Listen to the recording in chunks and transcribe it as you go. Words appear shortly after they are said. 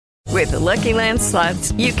With the Lucky Land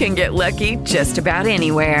Slots, you can get lucky just about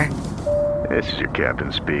anywhere. This is your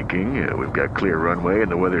captain speaking. We've got clear runway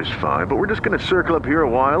and the weather's fine, but we're just going to circle up here a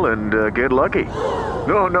while and get lucky.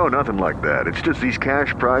 No, nothing like that. It's just these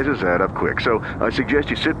cash prizes add up quick. So I suggest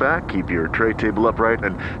you sit back, keep your tray table upright,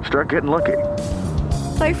 and start getting lucky.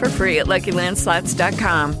 Play for free at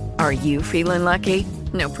LuckyLandSlots.com. Are you feeling lucky?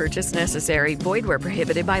 No purchase necessary. Void where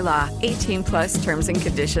prohibited by law. 18+ terms and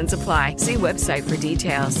conditions apply. See website for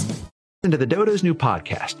details. Listen to the Dodo's new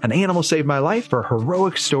podcast, An Animal Saved My Life, for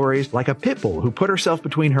heroic stories like a pit bull who put herself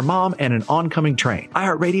between her mom and an oncoming train.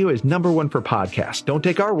 iHeartRadio is #1 for podcasts. Don't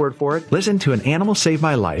take our word for it. Listen to An Animal Saved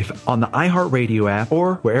My Life on the iHeartRadio app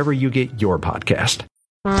or wherever you get your podcast.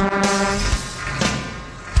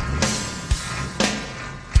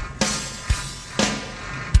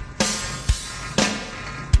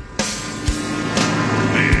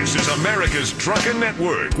 This is America's Truckin'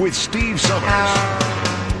 Network with Steve Summers.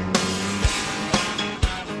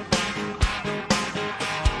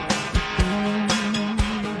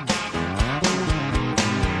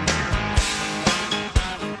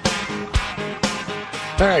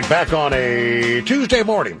 All right, back on a Tuesday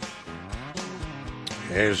morning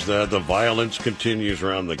as the violence continues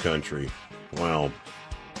around the country. Wow.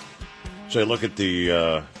 So look at the,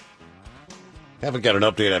 haven't got an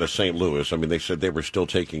update out of St. Louis. I mean, they said they were still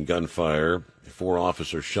taking gunfire. 4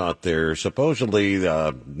 officers shot there, supposedly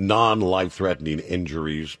non-life-threatening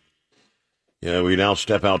injuries. Yeah, we now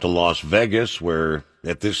step out to Las Vegas, where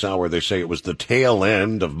at this hour they say it was the tail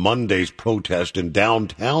end of Monday's protest in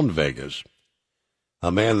downtown Vegas.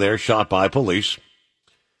 A man there shot by police.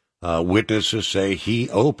 Witnesses say he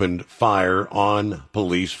opened fire on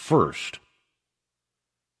police first.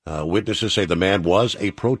 Witnesses say the man was a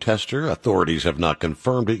protester. Authorities have not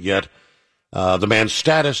confirmed it yet. The man's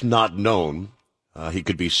status not known. He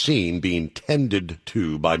could be seen being tended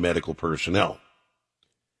to by medical personnel.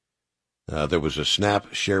 There was a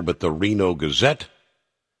snap shared with the Reno Gazette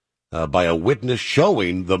by a witness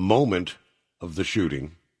showing the moment of the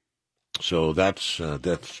shooting. So that's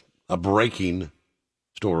a breaking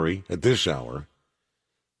story at this hour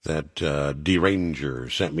that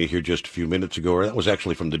Deranger sent me here just a few minutes ago. That was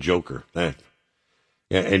actually from the Joker.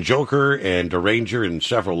 And Joker and Deranger and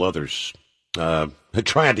several others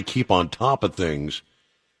trying to keep on top of things,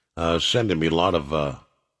 sending me a lot of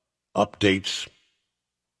updates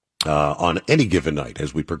on any given night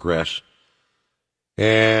as we progress.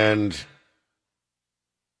 And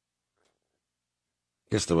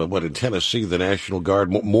I guess in Tennessee, the National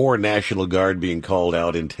Guard, more National Guard being called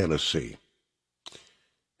out in Tennessee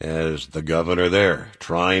as the governor there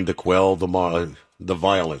trying to quell the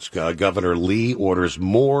violence. Governor Lee orders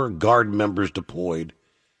more Guard members deployed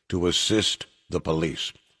to assist the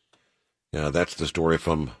police. That's the story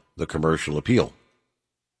from the Commercial Appeal.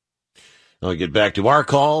 I'll get back to our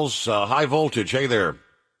calls. High Voltage, hey there.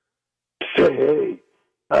 Hey,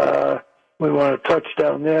 we want to touch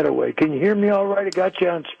down that way. Can you hear me all right? I got you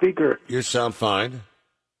on speaker. You sound fine.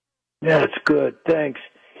 That's good. Thanks.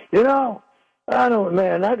 You know, I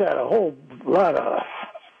got a whole lot of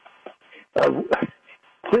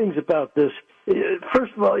things about this.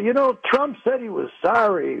 First of all, you know, Trump said he was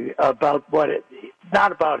sorry about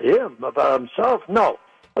not about him, about himself. No,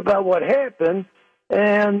 about what happened.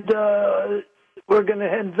 And we're going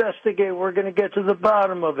to investigate. We're going to get to the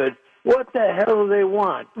bottom of it. What the hell do they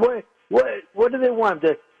want? What do they want?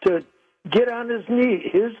 To get on his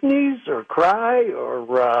knees, or cry,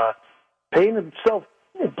 or paint himself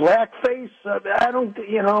blackface? I don't.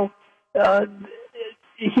 You know,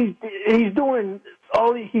 he's doing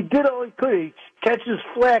he did all he could. He catches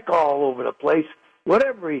flack all over the place.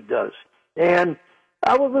 Whatever he does. And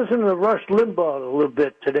I was listening to Rush Limbaugh a little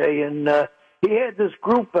bit today, and he had this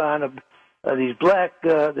group on these black,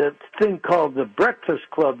 that thing called the Breakfast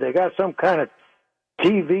Club. They got some kind of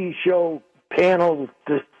TV show panel,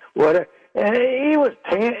 whatever. And he was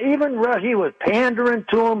even Rush. He was pandering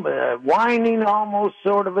to him, whining almost,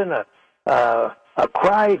 sort of in a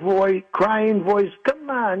crying voice. Come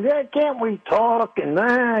on, can't we talk? And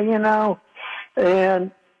you know,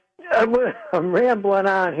 and I'm rambling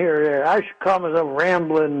on here. I should call myself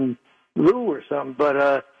Rambling Lou or something,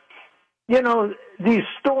 but. You know, these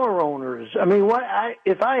store owners, I mean,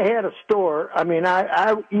 if I had a store, I mean,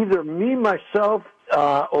 I either me, myself,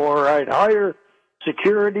 or I'd hire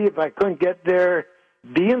security if I couldn't get there,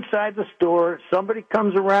 be inside the store, somebody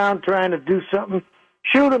comes around trying to do something,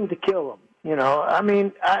 shoot them to kill them. You know, I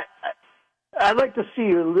mean, I'd like to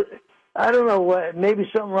see, I don't know what, maybe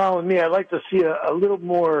something wrong with me. I'd like to see a little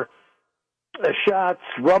more shots,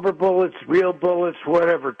 rubber bullets, real bullets,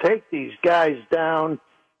 whatever. Take these guys down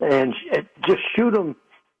and just shoot them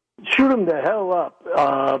shoot them the hell up.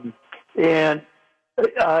 And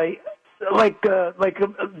the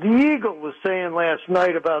Eagle was saying last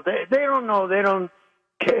night about that. They don't know. They don't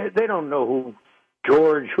know who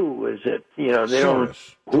George. Who is it? You know, they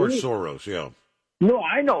Soros. don't. George Soros. Yeah. No,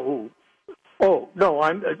 I know who. Oh no,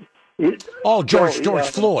 I'm. George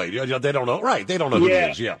Floyd. They don't know. Right. They don't know who he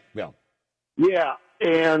is. Yeah. Yeah,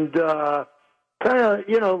 and kind of,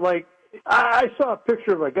 you know, like I saw a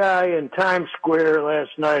picture of a guy in Times Square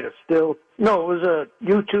last night. It was a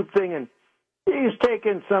YouTube thing, and he's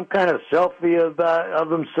taking some kind of selfie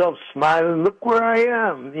of himself, smiling. Look where I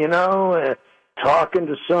am, you know, talking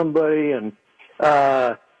to somebody, and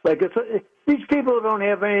these people don't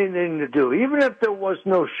have anything to do. Even if there was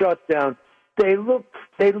no shutdown, they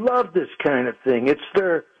love this kind of thing. It's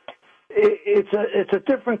a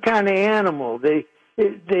different kind of animal. They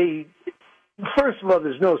first of all,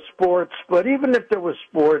 there's no sports, but even if there was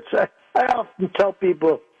sports, I often tell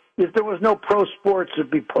people if there was no pro sports, it'd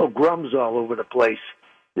be pogroms all over the place.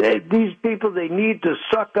 These people, they need to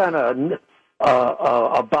suck on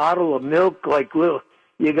a bottle of milk like little.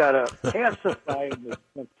 You gotta pacify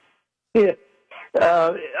them,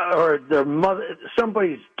 or their mother,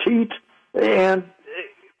 somebody's teeth, and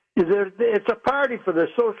it's a party for the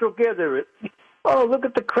social gathering. Oh, look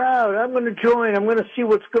at the crowd! I'm going to join. I'm going to see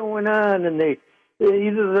what's going on. And they're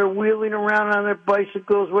wheeling around on their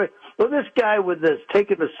bicycles. Well, this guy with this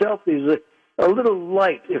taking a selfie is a little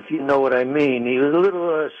light, if you know what I mean. He was a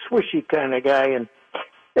little swishy kind of guy,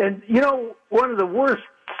 and you know, one of the worst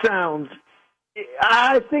sounds.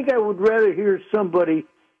 I think I would rather hear somebody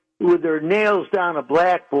with their nails down a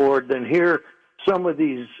blackboard than hear some of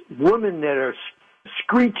these women that are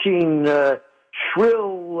screeching,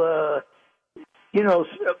 shrill,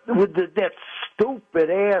 with that stupid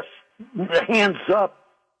ass hands up,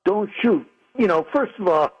 don't shoot. You know, first of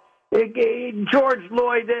all, George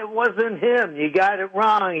Floyd, it wasn't him. You got it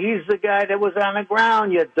wrong. He's the guy that was on the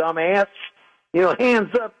ground, you dumbass. You know,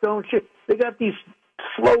 hands up, don't shoot. They got these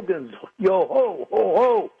slogans, yo ho, ho,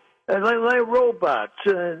 ho, and like robots.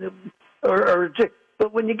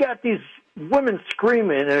 But when you got these women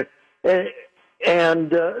screaming,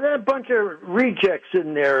 and a bunch of rejects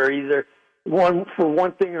in there, either one for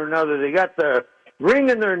one thing or another. They got the ring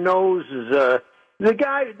in their noses. The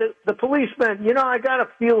guy, the policeman, you know, I got a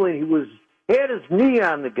feeling he had his knee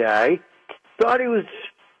on the guy. He thought he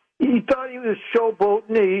was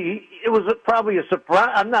showboating. It was probably a surprise.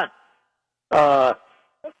 I'm not,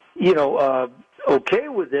 okay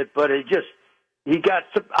with it, but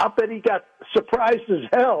I'll bet he got surprised as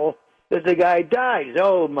hell that the guy died.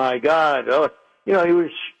 Oh my God. Oh, you know, he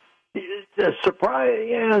was surprised.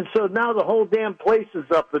 Yeah, and so now the whole damn place is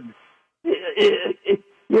up. And,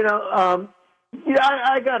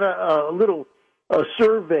 I got a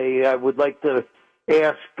survey I would like to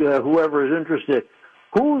ask whoever is interested.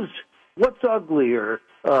 What's uglier?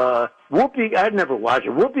 Whoopi, I'd never watch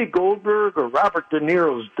it. Whoopi Goldberg or Robert De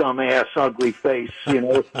Niro's dumbass ugly face, you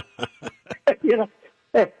know?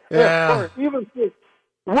 Yeah. Even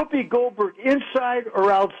Whoopi Goldberg, inside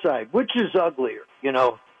or outside, which is uglier? You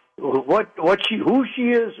know, who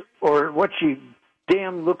she is or what she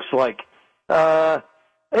damn looks like.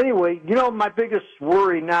 Anyway, you know, my biggest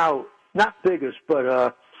worry now, not biggest,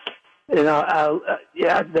 but that'll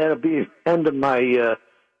be the end of my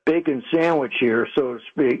bacon sandwich here, so to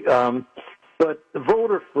speak. But the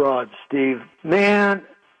voter fraud, Steve, man,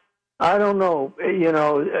 I don't know. You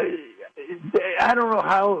know, I don't know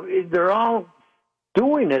how they're all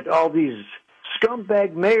doing it. All these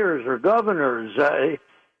scumbag mayors or governors, how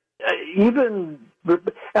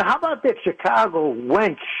about that Chicago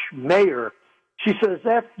wench mayor? She says,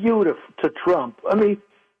 F you to Trump. I mean,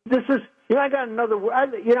 this is, you know, I got another word.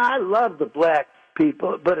 I love the black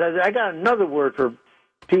people, but I got another word for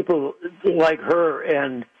people like her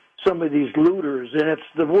and some of these looters, and it's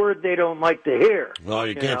the word they don't like to hear. Well,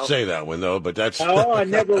 you can't say that one, though, but that's... Oh, I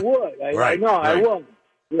never would. Right, I right. won't.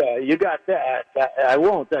 Yeah, you got that. I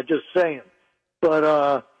won't. I'm just saying. But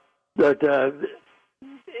so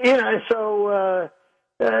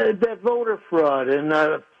that voter fraud, and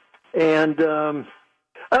I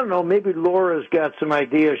don't know, maybe Laura's got some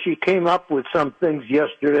ideas. She came up with some things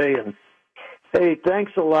yesterday, and hey,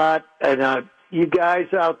 thanks a lot. And you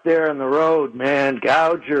guys out there on the road, man,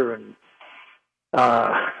 Gouger and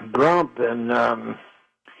Grump and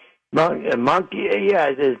Monkey, yeah,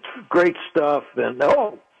 it's great stuff. And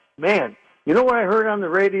oh man, you know what I heard on the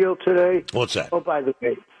radio today? What's that? Oh, by the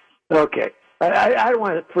way, okay, I don't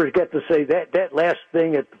want to forget to say that last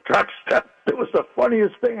thing at the truck stop. It was the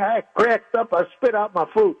funniest thing. I cracked up. I spit out my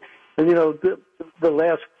food. And you know, the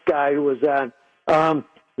last guy who was on.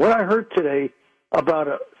 What I heard today, about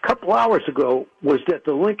a couple hours ago was that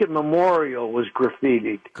the Lincoln Memorial was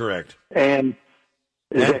graffitied. Correct. And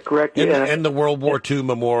is that correct? And the World War II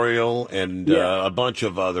Memorial and a bunch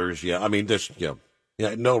of others. Yeah, I mean,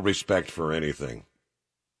 no respect for anything.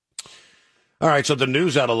 All right, so the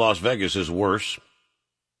news out of Las Vegas is worse.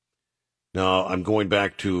 Now, I'm going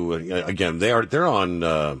back to, again, they're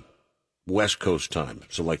on West Coast time,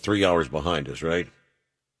 so like 3 hours behind us, right?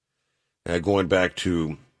 Going back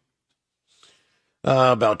to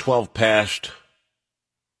about 12 past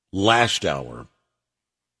last hour,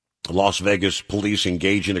 Las Vegas police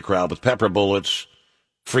engaging a crowd with pepper bullets,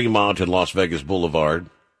 Fremont and Las Vegas Boulevard,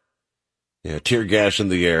 tear gas in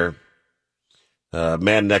the air.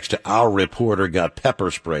 Man next to our reporter got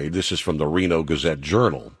pepper sprayed. This is from the Reno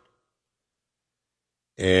Gazette-Journal.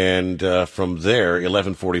 And from there,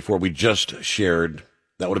 11:44, we just shared,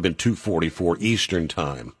 that would have been 2:44 Eastern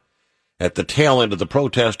Time. At the tail end of the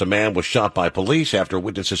protest, a man was shot by police after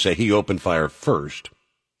witnesses say he opened fire first.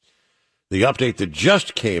 The update that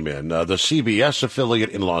just came in, the CBS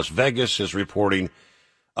affiliate in Las Vegas is reporting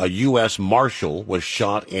a U.S. Marshal was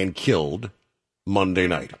shot and killed Monday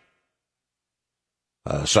night.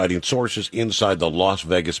 Citing sources inside the Las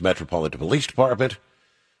Vegas Metropolitan Police Department,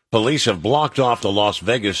 police have blocked off the Las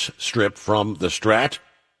Vegas Strip from the Strat,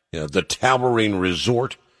 the towering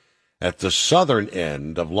resort at the southern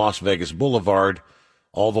end of Las Vegas Boulevard,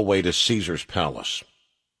 all the way to Caesars Palace.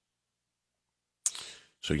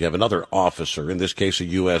 So you have another officer, in this case a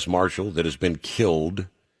U.S. Marshal, that has been killed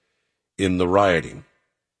in the rioting.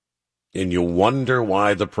 And you wonder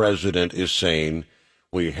why the president is saying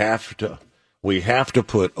we have to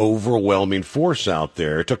put overwhelming force out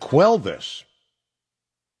there to quell this.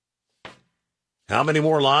 How many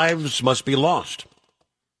more lives must be lost?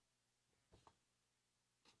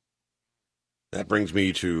 That brings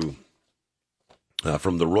me to,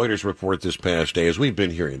 from the Reuters report this past day, as we've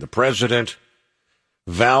been hearing, the president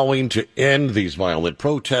vowing to end these violent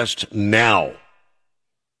protests now,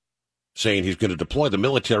 saying he's going to deploy the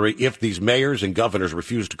military if these mayors and governors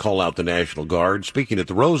refuse to call out the National Guard. Speaking at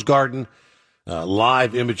the Rose Garden,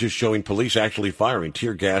 live images showing police actually firing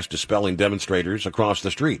tear gas, dispelling demonstrators across the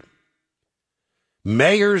street.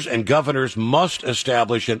 Mayors and governors must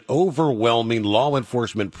establish an overwhelming law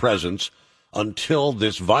enforcement presence until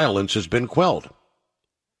this violence has been quelled.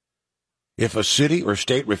 If a city or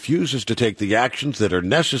state refuses to take the actions that are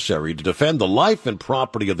necessary to defend the life and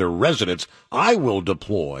property of their residents, I will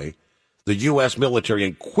deploy the U.S. military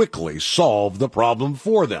and quickly solve the problem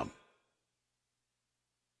for them.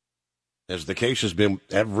 As the case has been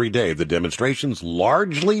every day, the demonstrations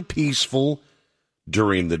largely peaceful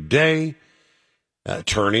during the day,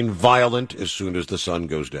 turning violent as soon as the sun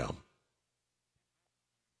goes down.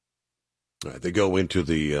 All right, they go into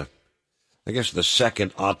the, the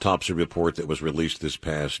second autopsy report that was released this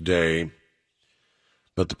past day.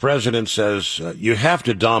 But the president says you have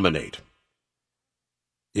to dominate.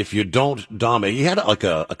 If you don't dominate, he had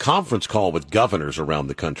a conference call with governors around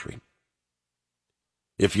the country.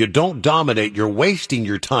 If you don't dominate, you're wasting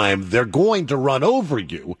your time. They're going to run over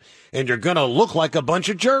you, and you're going to look like a bunch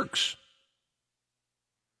of jerks.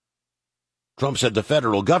 Trump said the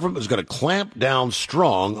federal government is going to clamp down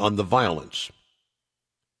strong on the violence.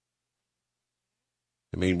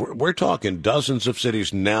 I mean, we're talking dozens of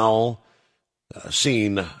cities now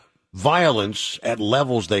seeing violence at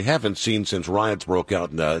levels they haven't seen since riots broke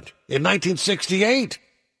out in 1968.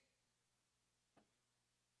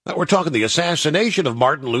 We're talking the assassination of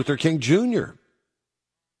Martin Luther King Jr.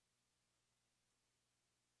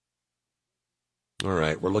 All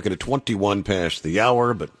right, we're looking at 21 past the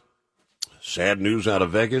hour, but sad news out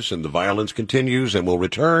of Vegas, and the violence continues, and we'll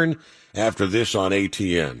return after this on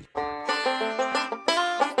ATN.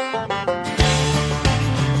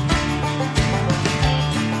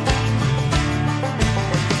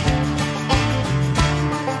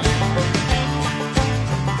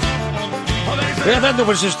 Yeah, then there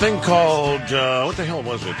was this thing called, what the hell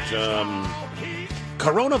was it?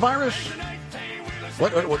 Coronavirus?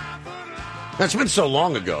 What? That's been so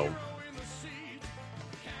long ago.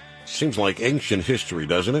 Seems like ancient history,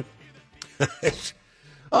 doesn't it?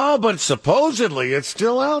 But supposedly it's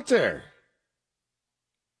still out there.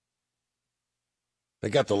 They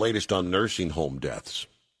got the latest on nursing home deaths.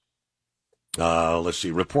 Let's see,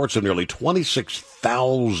 reports of nearly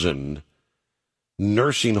 26,000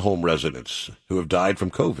 nursing home residents who have died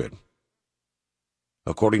from COVID,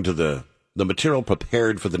 according to the material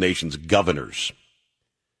prepared for the nation's governors.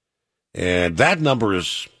 And that number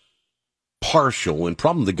is partial and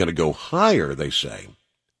probably going to go higher, they say.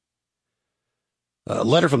 A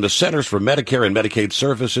letter from the Centers for Medicare and Medicaid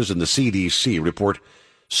Services and the CDC report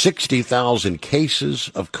 60,000 cases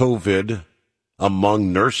of COVID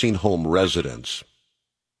among nursing home residents.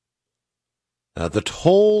 The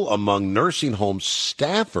toll among nursing home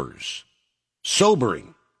staffers,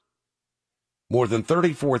 sobering. More than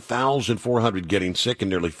 34,400 getting sick and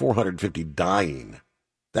nearly 450 dying.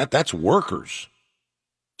 That's workers,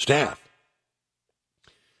 staff.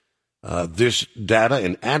 This data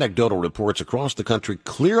and anecdotal reports across the country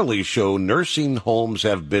clearly show nursing homes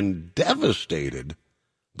have been devastated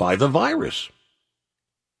by the virus.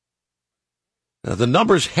 The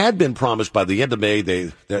numbers had been promised by the end of May.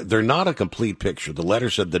 They're not a complete picture. The letter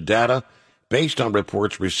said the data, based on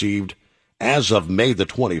reports received as of May the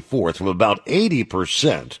 24th, from about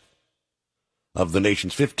 80% of the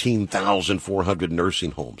nation's 15,400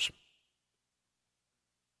 nursing homes.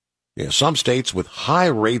 Yeah, some states with high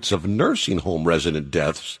rates of nursing home resident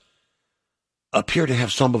deaths appear to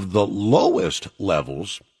have some of the lowest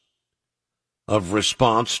levels of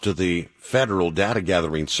response to the federal data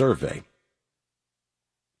gathering survey.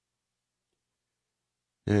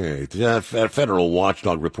 A federal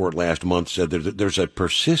watchdog report last month said that there's a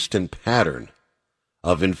persistent pattern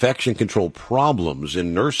of infection control problems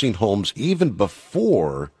in nursing homes even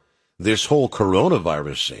before this whole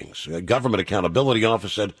coronavirus thing. A Government Accountability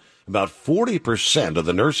Office said about 40% of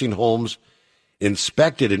the nursing homes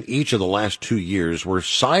inspected in each of the last 2 years were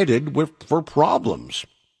cited for problems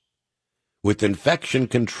with infection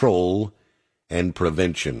control and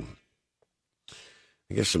prevention.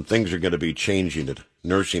 I guess some things are going to be changing at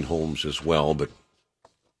nursing homes as well, but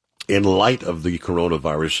in light of the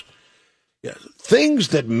coronavirus, things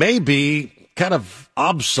that may be kind of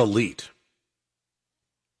obsolete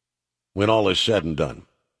when all is said and done.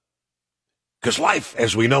 Because life,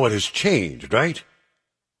 as we know it, has changed, right?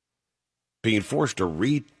 Being forced to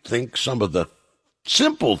rethink some of the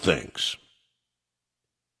simple things.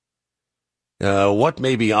 What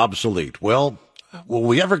may be obsolete? Well, will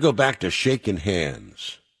we ever go back to shaking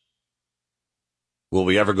hands? Will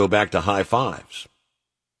we ever go back to high fives?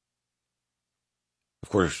 Of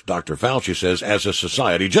course, Dr. Fauci says, as a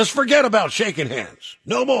society, just forget about shaking hands.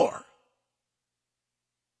 No more.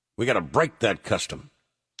 We got to break that custom.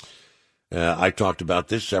 I talked about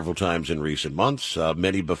this several times in recent months.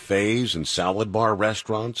 Many buffets and salad bar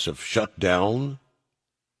restaurants have shut down,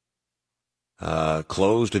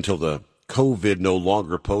 closed until the COVID no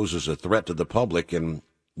longer poses a threat to the public. And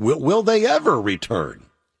will they ever return?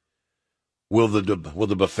 Will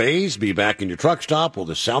the buffets be back in your truck stop? Will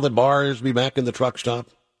the salad bars be back in the truck stop?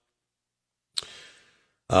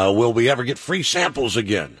 Will we ever get free samples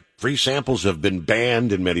again? Free samples have been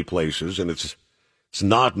banned in many places, and it's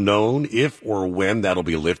not known if or when that'll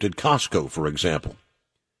be lifted. Costco, for example,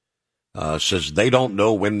 says they don't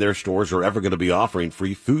know when their stores are ever going to be offering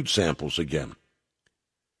free food samples again.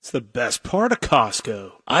 It's the best part of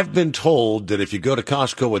Costco. I've been told that if you go to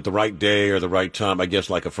Costco at the right day or the right time, I guess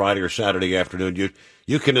like a Friday or Saturday afternoon,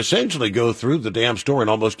 you can essentially go through the damn store and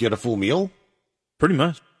almost get a full meal. Pretty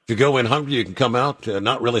much. If you go in hungry, you can come out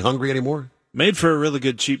not really hungry anymore. Made for a really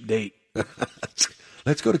good cheap date.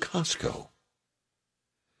 Let's go to Costco.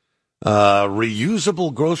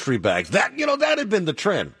 Reusable grocery bags. That had been the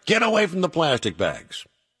trend. Get away from the plastic bags.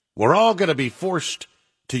 We're all going to be forced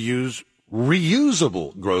to use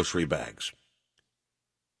reusable grocery bags.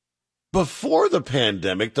 Before the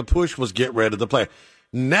pandemic, the push was get rid of the plastic.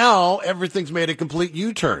 Now, everything's made a complete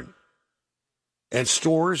U-turn. And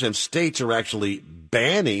stores and states are actually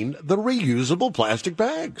banning the reusable plastic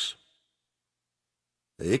bags.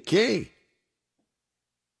 Okay.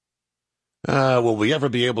 Will we ever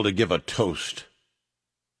be able to give a toast?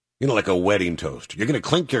 Like a wedding toast. You're going to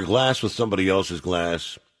clink your glass with somebody else's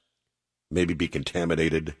glass. Maybe be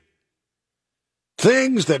contaminated.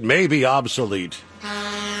 Things that may be obsolete.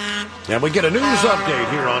 And we get a news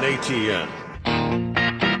update here on ATN.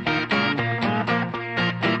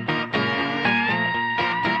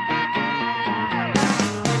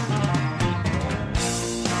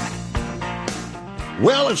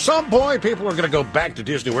 Well, at some point, people are going to go back to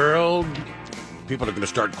Disney World. People are going to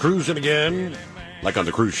start cruising again, like on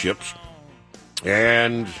the cruise ships.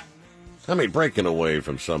 And, breaking away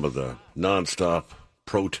from some of the nonstop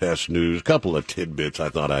protest news, a couple of tidbits I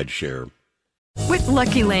thought I'd share. With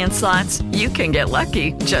Lucky Land Slots, you can get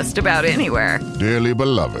lucky just about anywhere. Dearly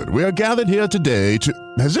beloved, we are gathered here today to...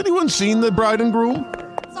 Has anyone seen the bride and groom?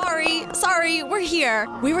 Sorry, we're here.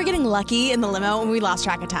 We were getting lucky in the limo and we lost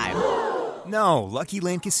track of time. No, Lucky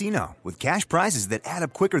Land Casino, with cash prizes that add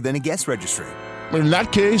up quicker than a guest registry. In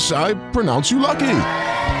that case, I pronounce you lucky.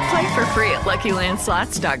 Play for free at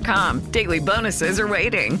LuckyLandSlots.com. Daily bonuses are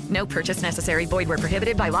waiting. No purchase necessary. Void where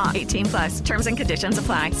prohibited by law. 18+. Terms and conditions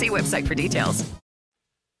apply. See website for details.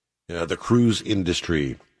 the cruise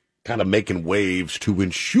industry kind of making waves to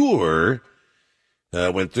ensure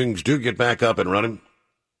when things do get back up and running,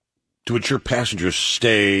 to ensure passengers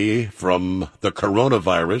stay from the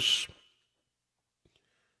coronavirus.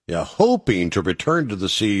 Hoping to return to the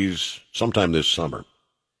seas sometime this summer.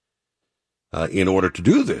 In order to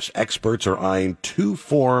do this, experts are eyeing two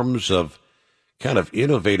forms of kind of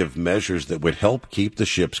innovative measures that would help keep the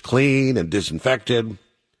ships clean and disinfected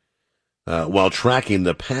while tracking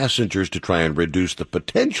the passengers to try and reduce the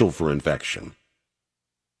potential for infection.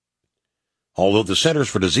 Although the Centers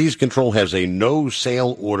for Disease Control has a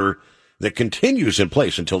no-sail order that continues in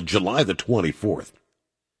place until July the 24th.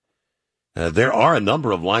 There are a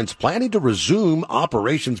number of lines planning to resume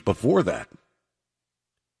operations before that.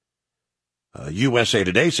 USA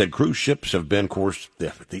Today said cruise ships have been, of course,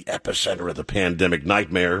 the epicenter of the pandemic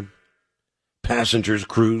nightmare. Passengers,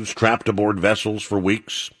 crews trapped aboard vessels for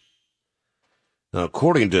weeks. Now,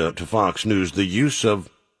 according to Fox News, the use of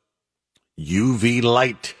UV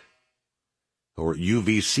light or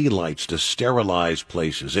UVC lights to sterilize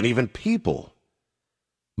places and even people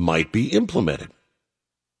might be implemented.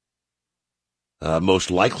 Most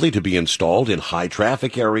likely to be installed in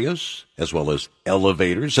high-traffic areas, as well as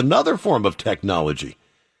elevators, another form of technology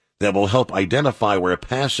that will help identify where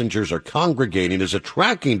passengers are congregating is a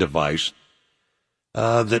tracking device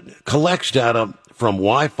that collects data from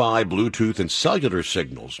Wi-Fi, Bluetooth, and cellular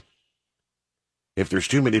signals. If there's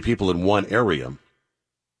too many people in one area,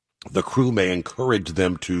 the crew may encourage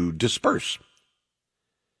them to disperse.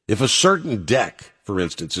 If a certain deck, for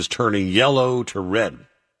instance, is turning yellow to red,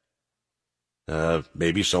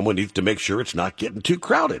 maybe someone needs to make sure it's not getting too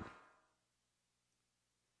crowded.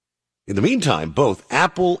 In the meantime, both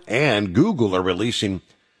Apple and Google are releasing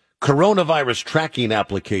coronavirus tracking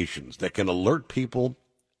applications that can alert people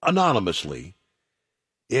anonymously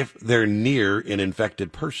if they're near an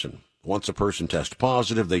infected person. Once a person tests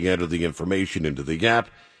positive, they enter the information into the app.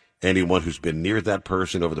 Anyone who's been near that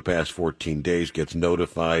person over the past 14 days gets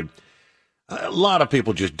notified. A lot of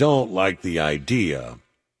people just don't like the idea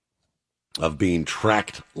of being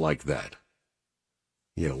tracked like that.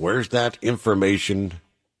 Where's that information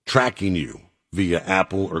tracking you via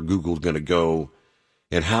Apple or Google going to go,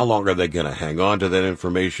 and how long are they going to hang on to that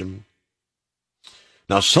information?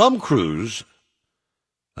 Now, some crews,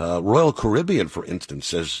 Royal Caribbean, for instance,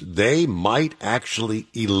 says they might actually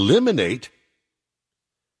eliminate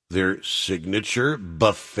their signature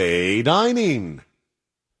buffet dining.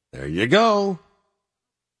 There you go.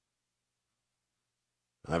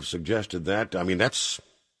 I've suggested that. I mean, that's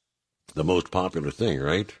the most popular thing,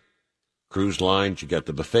 right? Cruise lines, you got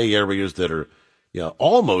the buffet areas that are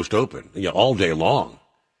almost open all day long.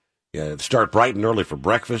 Start bright and early for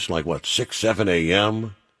breakfast, like 6, 7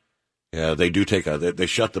 a.m. They do they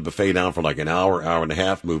shut the buffet down for like an hour, hour and a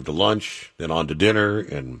half, move to lunch, then on to dinner.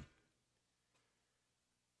 And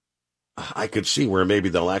I could see where maybe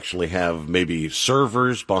they'll actually have maybe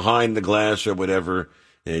servers behind the glass or whatever,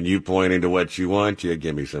 and you pointing to what you want.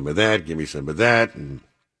 Give me some of that, give me some of that. And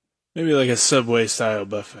maybe like a Subway-style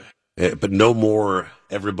buffet. But no more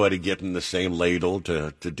everybody getting the same ladle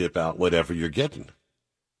to dip out whatever you're getting.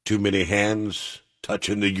 Too many hands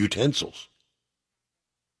touching the utensils.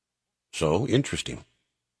 So interesting.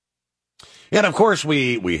 And, of course,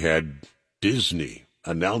 we had Disney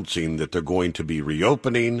announcing that they're going to be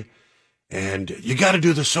reopening. And you got to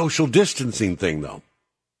do the social distancing thing, though.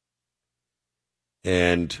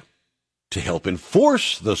 And to help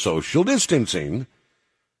enforce the social distancing,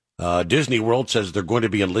 Disney World says they're going to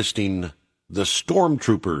be enlisting the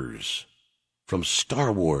stormtroopers from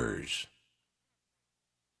Star Wars.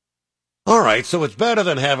 All right, so it's better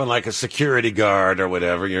than having like a security guard or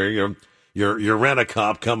whatever. Your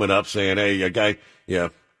rent-a-cop coming up saying, "Hey, you got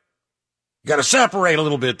to separate a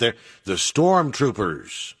little bit there." The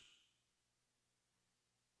stormtroopers.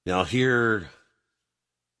 Now here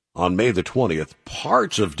on May the 20th,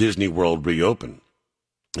 parts of Disney World reopen,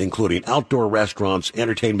 including outdoor restaurants,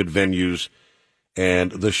 entertainment venues,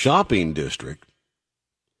 and the shopping district.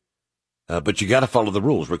 But you got to follow the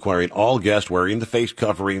rules, requiring all guests wearing the face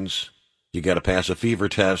coverings. You got to pass a fever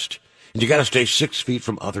test, and you got to stay 6 feet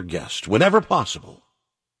from other guests whenever possible.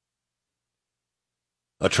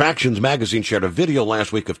 Attractions Magazine shared a video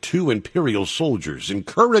last week of 2 Imperial soldiers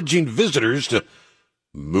encouraging visitors to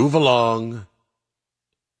move along,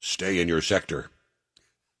 stay in your sector,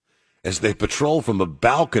 as they patrol from a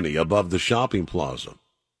balcony above the shopping plaza.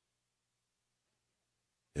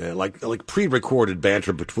 Yeah, like pre-recorded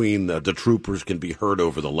banter between the troopers can be heard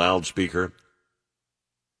over the loudspeaker.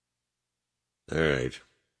 All right.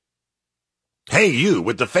 "Hey, you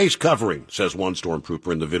with the face covering," says one stormtrooper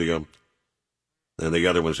in the video. And the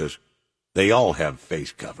other one says, they all have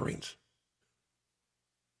face coverings.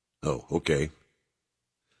 Oh, okay.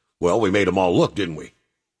 Well, we made them all look, didn't we?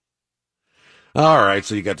 All right,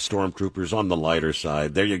 so you got the stormtroopers on the lighter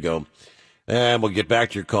side. There you go. And we'll get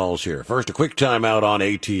back to your calls here. First, a quick timeout on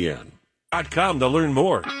ATN.com to learn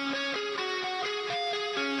more.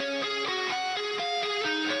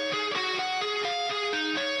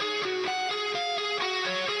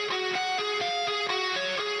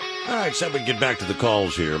 All right, so we can get back to the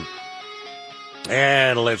calls here.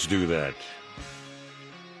 And let's do that.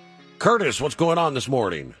 Curtis, what's going on this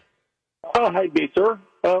morning? Hey, B, sir.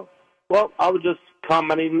 Well, I was just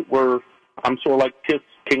commenting where I'm sort of like Kiss,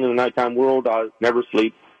 King of the Nighttime World. I never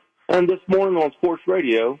sleep. And this morning on sports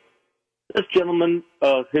radio, this gentleman,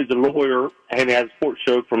 he's a lawyer, and he has a sports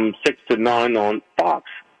show from 6 to 9 on Fox.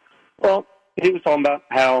 Well, he was talking about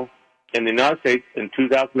how in the United States in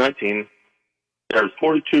 2019, there's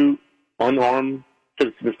 42 unarmed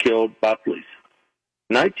citizens killed by police.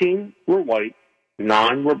 19 were white,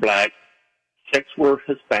 9 were black, 6 were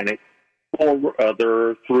Hispanic, 4 were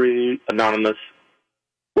other, 3 anonymous.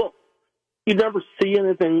 Well, you never see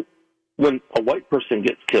anything when a white person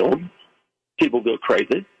gets killed. People go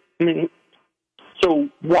crazy. I mean, so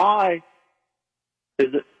why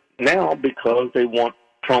is it now? Because they want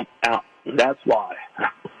Trump out. That's why.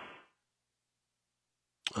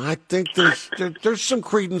 I think there's some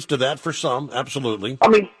credence to that for some, absolutely. I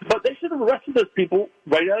mean, but they should have arrested those people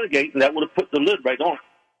right out of the gate, and that would have put the lid right on it.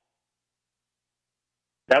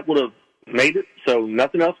 That would have made it so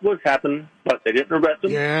nothing else would happen, but they didn't arrest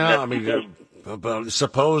them. Yeah, I mean,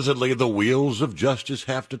 supposedly the wheels of justice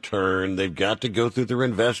have to turn. They've got to go through their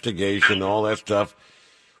investigation, all that stuff.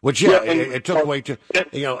 Which, it took way too,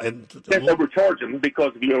 And then overcharge them,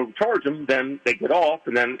 because if you overcharge them, then they get off,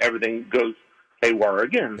 and then everything goes haywire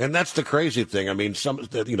again. And that's the crazy thing. I mean,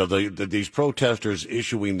 these protesters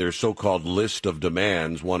issuing their so-called list of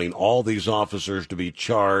demands, wanting all these officers to be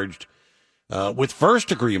charged with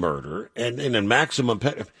first-degree murder and a maximum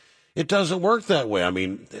penalty. It doesn't work that way. I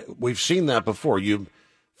mean, we've seen that before.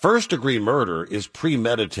 First-degree murder is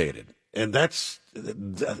premeditated, and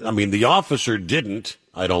the officer didn't,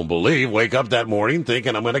 I don't believe, wake up that morning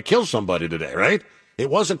thinking, I'm going to kill somebody today, right? It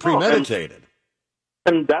wasn't premeditated.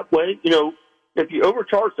 And that way, if you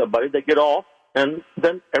overcharge somebody, they get off, and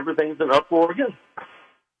then everything's an uproar again.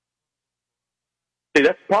 See,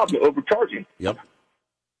 that's the problem, overcharging. Yep.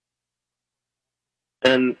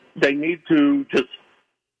 And they need to it's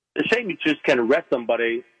a shame you just can't arrest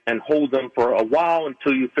somebody and hold them for a while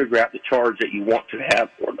until you figure out the charge that you want to have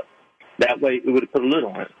for them. That way, it would have put a lid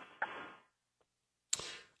on it.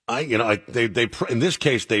 They in this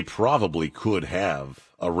case, they probably could have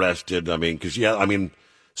arrested. I mean,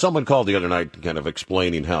 someone called the other night kind of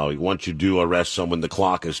explaining how once you do arrest someone, the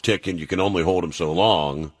clock is ticking. You can only hold them so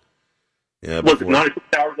long. Yeah, was it 96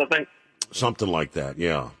 hours, I think? Something like that,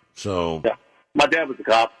 yeah. So, yeah. My dad was a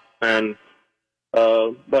cop, and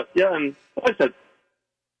and like I said,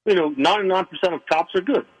 99% of cops are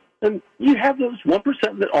good. And you have those 1%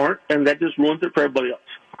 that aren't, and that just ruins it for everybody else.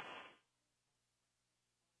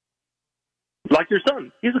 Like your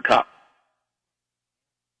son, he's a cop.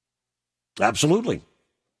 Absolutely.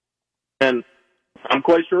 And I'm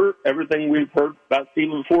quite sure everything we've heard about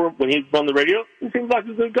Stephen before when he's on the radio, he seems like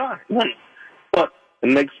a good guy. But it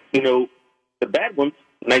makes, the bad ones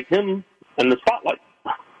make him in the spotlight.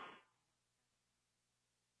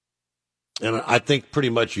 And I think pretty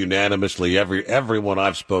much unanimously, everyone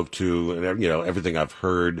I've spoke to, and everything I've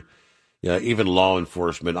heard, even law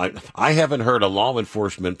enforcement, I haven't heard a law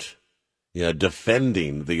enforcement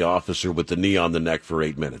defending the officer with the knee on the neck for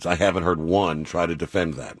 8 minutes. I haven't heard one try to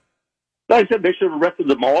defend that. Like I said, they should have arrested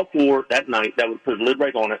them all for that night. That would put a lid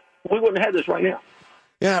right on it. We wouldn't have had this right now.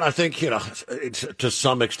 Yeah, and I think, to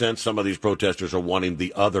some extent, some of these protesters are wanting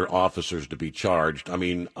the other officers to be charged. I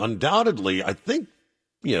mean, undoubtedly, I think,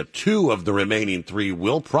 2 of the remaining 3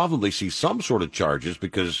 will probably see some sort of charges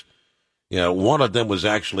because, one of them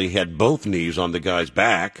had both knees on the guy's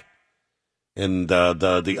back, and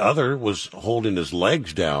the other was holding his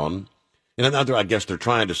legs down. And another, I guess they're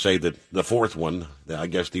trying to say that the fourth one, I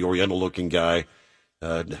guess the Oriental-looking guy,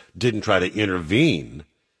 didn't try to intervene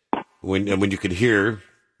when you could hear,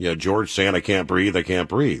 George saying, I can't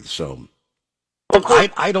breathe. So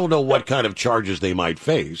I don't know what kind of charges they might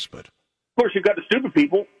face, but. Of course, you've got the stupid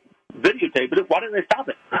people videotaping it. Why didn't they stop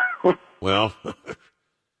it? Well.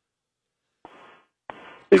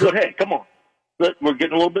 They go, hey, come on. We're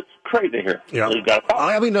getting a little bit crazy here. Yeah.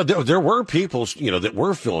 I mean, there were people, that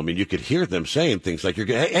were filming. You could hear them saying things like,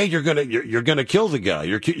 "Hey, you're gonna kill the guy.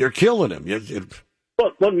 You're killing him."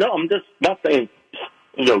 Well, no, I'm just not saying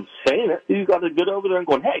saying it. You got to get over there and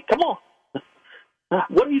going, hey, come on.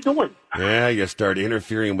 What are you doing? Yeah, you start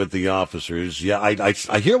interfering with the officers. Yeah,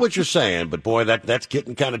 I hear what you're saying, but boy, that's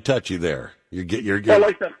getting kind of touchy there. You're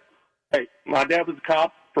like that. Hey, my dad was a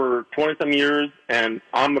cop for 20-some years, and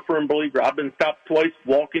I'm a firm believer. I've been stopped twice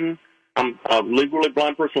walking. I'm a legally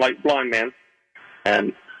blind person, like blind man,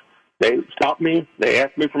 and they stopped me. They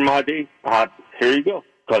asked me for my ID. Here you go,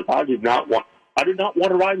 because I did not want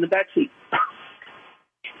to ride in the back seat.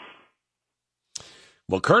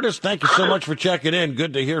 Well, Curtis, thank you so much for checking in.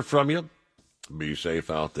 Good to hear from you. Be safe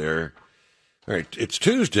out there. All right, it's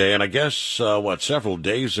Tuesday, and I guess, several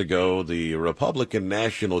days ago, the Republican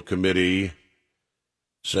National Committee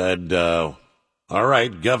said, all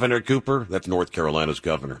right, Governor Cooper, that's North Carolina's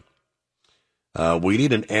governor, we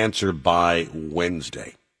need an answer by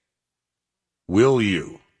Wednesday. Will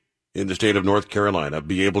you, in the state of North Carolina,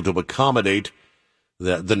 be able to accommodate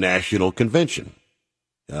the National Convention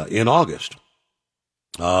in August?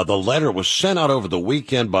 The letter was sent out over the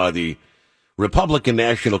weekend by the Republican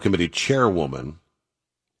National Committee chairwoman,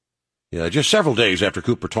 just several days after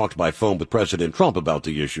Cooper talked by phone with President Trump about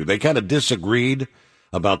the issue. They kind of disagreed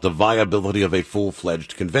about the viability of a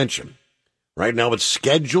full-fledged convention. Right now it's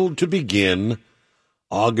scheduled to begin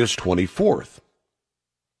August 24th.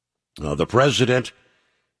 The president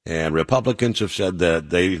and Republicans have said that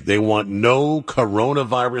they want no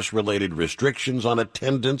coronavirus-related restrictions on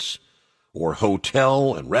attendance or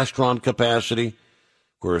hotel and restaurant capacity.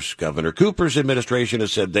 Of course, Governor Cooper's administration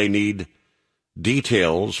has said they need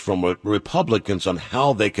details from Republicans on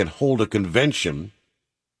how they can hold a convention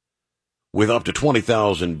with up to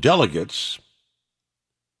 20,000 delegates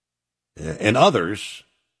and others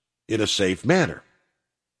in a safe manner.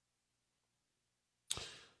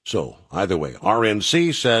 So, either way,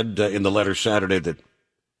 RNC said in the letter Saturday that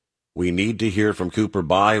we need to hear from Cooper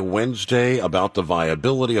by Wednesday about the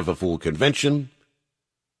viability of a full convention.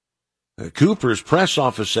 Cooper's press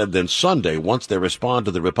office said then Sunday, once they respond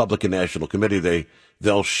to the Republican National Committee,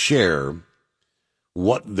 they'll share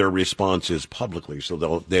what their response is publicly.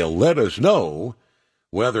 So they'll let us know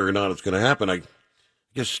whether or not it's going to happen. I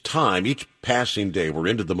guess time, each passing day, we're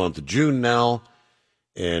into the month of June now,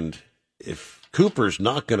 and if Cooper's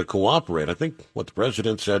not going to cooperate, I think what the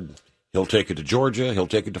president said, he'll take it to Georgia, he'll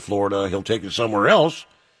take it to Florida, he'll take it somewhere else,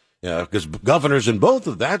 because governors in both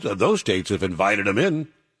of those states have invited him in.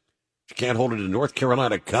 You can't hold it in North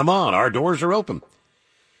Carolina. Come on, our doors are open.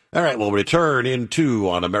 All right, we'll return in 2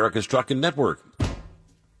 on America's Trucking Network.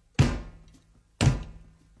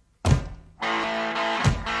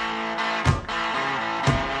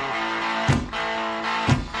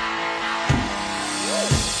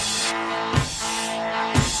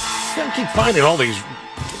 Keep finding all these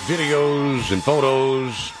videos and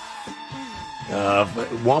photos.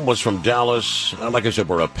 One was from Dallas. Like I said,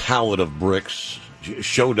 where a pallet of bricks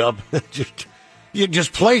showed up,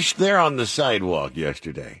 just placed there on the sidewalk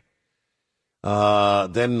yesterday.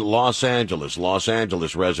 Then Los Angeles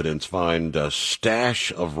residents find a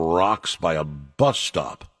stash of rocks by a bus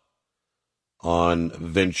stop on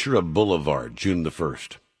Ventura Boulevard, June the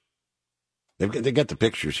 1st. They got the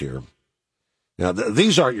pictures here. Now,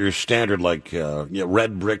 these aren't your standard,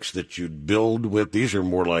 red bricks that you'd build with. These are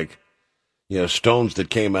more like, stones that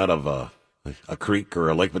came out of a creek or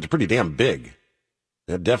a lake, but they're pretty damn big.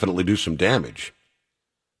 They'd definitely do some damage.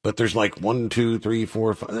 But there's 1, 2, 3,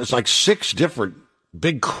 4, 5. There's 6 different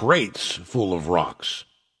big crates full of rocks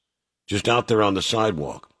just out there on the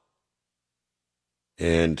sidewalk.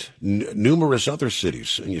 And numerous other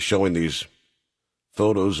cities, and you're showing these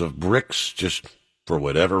photos of bricks just for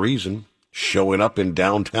whatever reason showing up in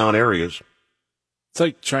downtown areas. It's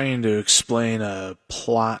like trying to explain a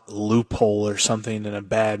plot loophole or something in a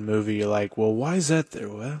bad movie. You're like, well, why is that there?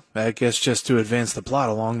 Well, I guess just to advance the plot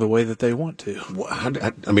along the way that they want to.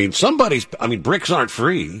 Bricks aren't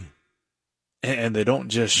free. And they don't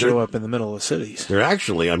just show up in the middle of cities. They're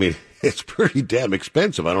actually, it's pretty damn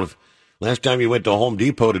expensive. I don't know if last time you went to Home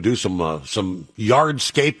Depot to do some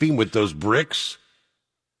yardscaping with those bricks.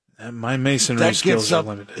 My masonry skills are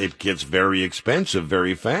limited. It gets very expensive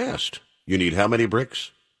very fast. You need how many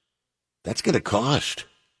bricks? That's going to cost.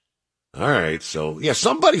 All right, so,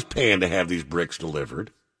 somebody's paying to have these bricks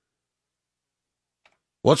delivered.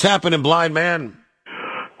 What's happening, blind man?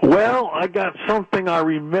 Well, I got something I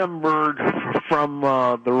remembered from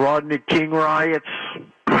the Rodney King riots.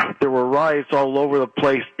 There were riots all over the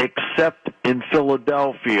place except in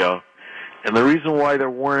Philadelphia. And the reason why there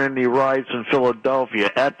weren't any riots in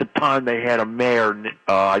Philadelphia, at the time they had a mayor,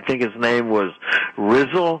 I think his name was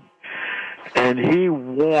Rizzo, and he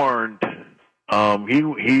warned, he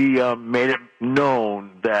made it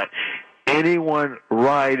known that anyone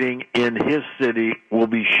riding in his city will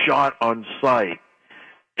be shot on sight.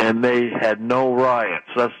 And they had no riots.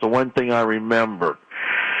 That's the one thing I remember.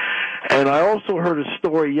 And I also heard a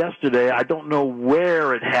story yesterday. I don't know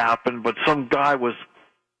where it happened, but some guy was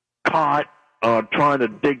caught trying to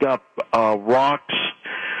dig up rocks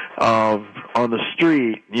on the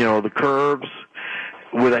street, the curbs,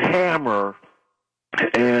 with a hammer.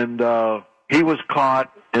 And he was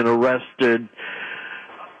caught and arrested.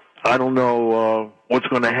 I don't know what's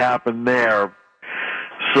going to happen there.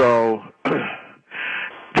 So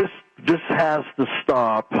this has to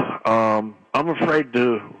stop. I'm afraid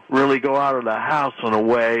to really go out of the house in a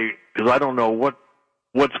way because I don't know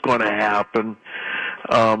what's going to happen.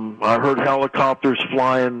 I heard helicopters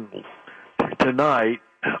flying tonight,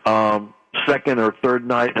 second or third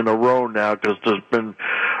night in a row now because there's been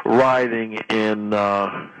rioting in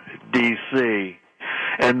D.C.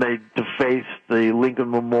 and they defaced the Lincoln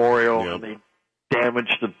Memorial. Yep. And they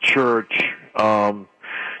damaged the church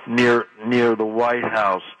near the White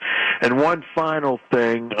House. And one final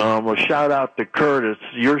thing, a shout out to Curtis.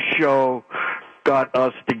 Your show got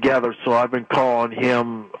us together, so I've been calling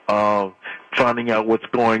him, finding out what's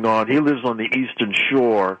going on. He lives on the Eastern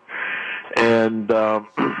Shore, and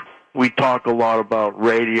we talk a lot about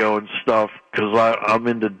radio and stuff because I'm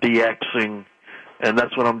into DXing, and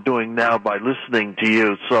that's what I'm doing now by listening to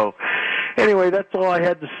you. So anyway, that's all I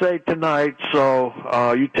had to say tonight, so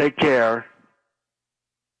you take care.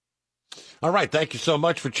 All right, thank you so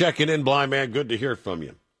much for checking in, Blind Man. Good to hear from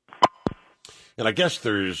you. And I guess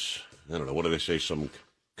there's, I don't know, what do they say, some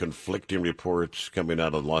conflicting reports coming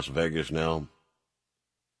out of Las Vegas now.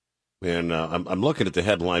 And I'm looking at the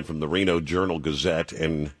headline from the Reno Journal-Gazette,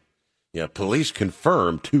 and, yeah, police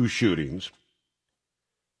confirm 2 shootings.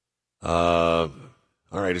 All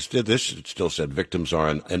right, it still said victims are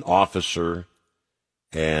an officer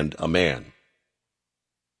and a man.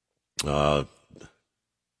 I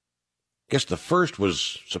guess the first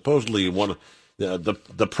was supposedly one of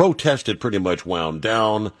the protest had pretty much wound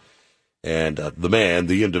down, and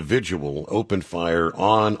the individual, opened fire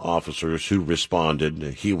on officers who responded.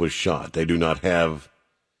 He was shot. They do not have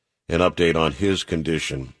an update on his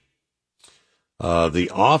condition. The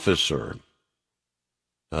officer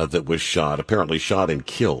that was shot, apparently shot and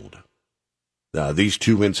killed. These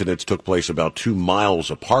 2 incidents took place about 2 miles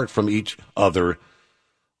apart from each other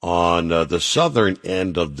on the southern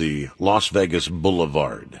end of the Las Vegas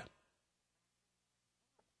Boulevard.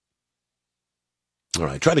 All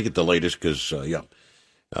right, try to get the latest because,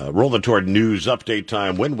 rolling toward news update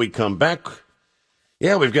time. When we come back,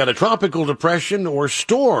 we've got a tropical depression or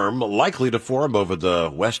storm likely to form over the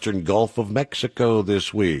western Gulf of Mexico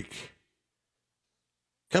this week.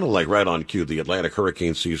 Kind of like right on cue, the Atlantic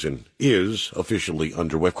hurricane season is officially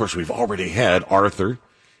underway. Of course, we've already had Arthur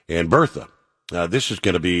and Bertha. This is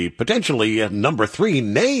going to be potentially number 3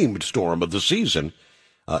 named storm of the season.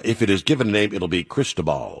 If it is given a name, it'll be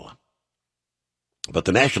Cristobal. But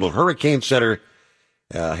the National Hurricane Center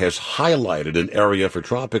has highlighted an area for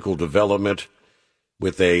tropical development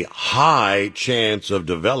with a high chance of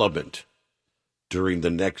development during the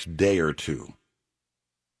next day or 2.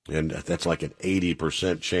 And that's like an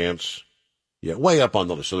 80% chance. Yeah, way up on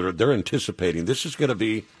the list. So they're anticipating this is going to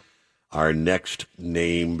be our next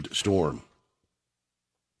named storm.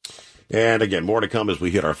 And again, more to come as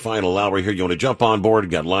we hit our final hour here. You want to jump on board?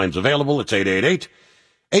 Got lines available. It's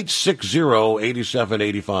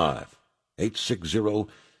 888-860-8785.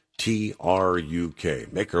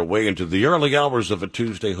 860-TRUK. Make our way into the early hours of a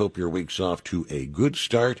Tuesday. Hope your week's off to a good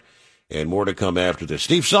start. And more to come after this.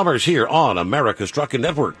 Steve Summers here on America's Trucking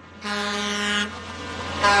Network.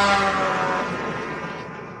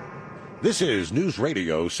 This is News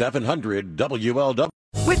Radio 700 WLW.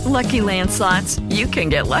 With Lucky Land Slots, you can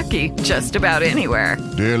get lucky just about anywhere.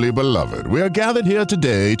 Dearly beloved, we are gathered here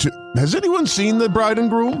today to... Has anyone seen the bride and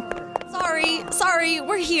groom? Sorry,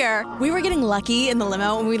 we're here. We were getting lucky in the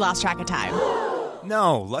limo and we lost track of time.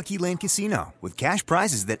 No, Lucky Land Casino, with cash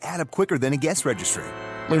prizes that add up quicker than a guest registry.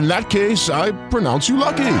 In that case, I pronounce you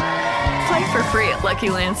lucky. Play for free at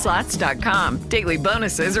LuckyLandSlots.com. Daily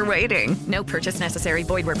bonuses are waiting. No purchase necessary.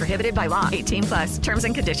 Void where prohibited by law. 18+. Terms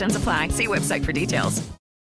and conditions apply. See website for details.